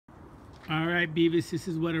Alright Beavis, this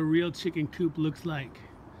is what a real chicken coop looks like.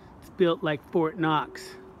 It's built like Fort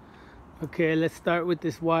Knox. Okay, let's start with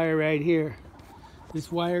this wire right here. This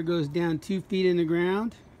wire goes down 2 feet in the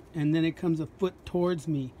ground and then it comes a foot towards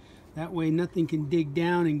me. That way nothing can dig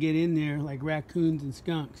down and get in there like raccoons and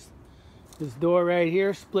skunks. This door right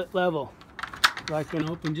here, split level. So I can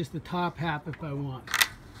open just the top half if I want.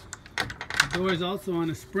 The door is also on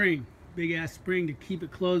a spring. Big ass spring to keep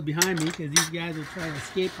it closed behind me because these guys will try to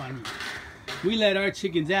escape on you. We let our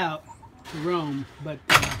chickens out to roam, but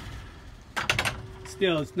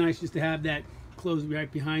still it's nice just to have that closed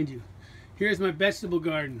right behind you. Here's my vegetable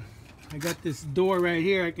garden. I got this door right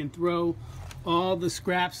here. I can throw all the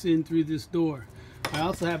scraps in through this door. I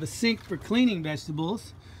also have a sink for cleaning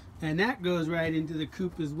vegetables, and that goes right into the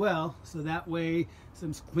coop as well, so that way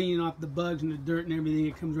some cleaning off the bugs and the dirt and everything,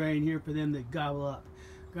 it comes right in here for them to gobble up.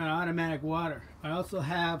 Got automatic water. I also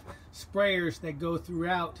have sprayers that go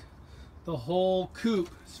throughout the whole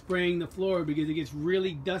coop, spraying the floor because it gets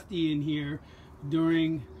really dusty in here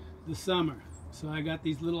during the summer. So I got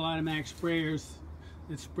these little automatic sprayers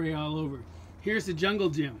that spray all over. Here's the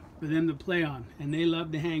jungle gym for them to play on, and they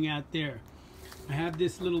love to hang out there. I have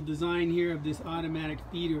this little design here of this automatic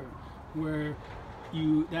feeder where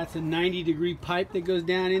that's a 90-degree pipe that goes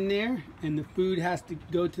down in there, and the food has to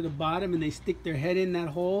go to the bottom and they stick their head in that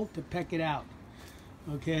hole to peck it out.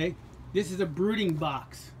 Okay, this is a brooding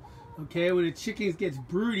box. Okay, when a chicken gets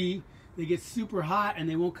broody, they get super hot and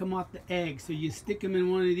they won't come off the egg. So you stick them in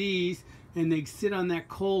one of these and they sit on that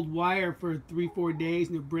cold wire for 3-4 days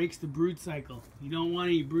and it breaks the brood cycle. You don't want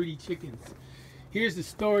any broody chickens. Here's the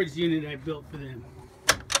storage unit I built for them.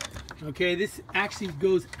 Okay, this actually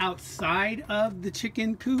goes outside of the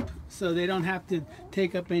chicken coop so they don't have to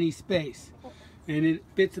take up any space. And it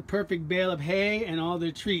fits a perfect bale of hay and all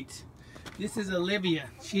their treats. This is Olivia.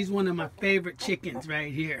 She's one of my favorite chickens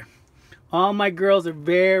right here. All my girls are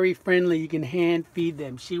very friendly. You can hand feed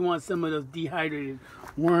them. She wants some of those dehydrated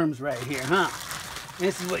worms right here, huh?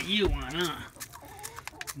 This is what you want, huh?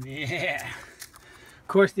 Yeah. Of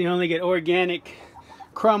course, they only get organic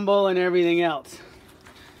crumble and everything else.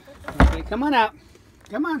 Okay, come on out.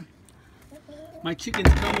 Come on. My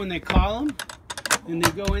chickens come when they call them, and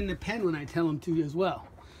they go in the pen when I tell them to as well.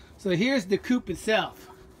 So here's the coop itself.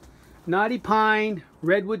 Knotty pine,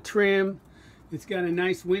 redwood trim. It's got a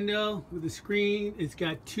nice window with a screen. It's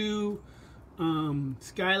got 2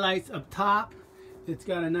 skylights up top. It's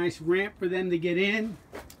got a nice ramp for them to get in.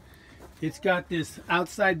 It's got this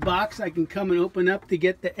outside box I can come and open up to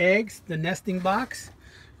get the eggs, the nesting box.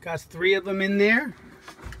 Got 3 of them in there.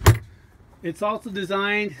 It's also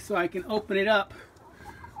designed so I can open it up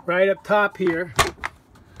right up top here.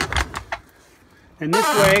 And this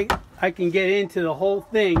way I can get into the whole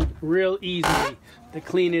thing real easily to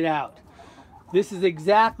clean it out. This is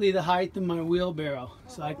exactly the height of my wheelbarrow,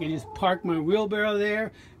 so I can just park my wheelbarrow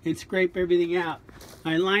there and scrape everything out.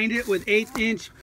 I lined it with 1/8 inch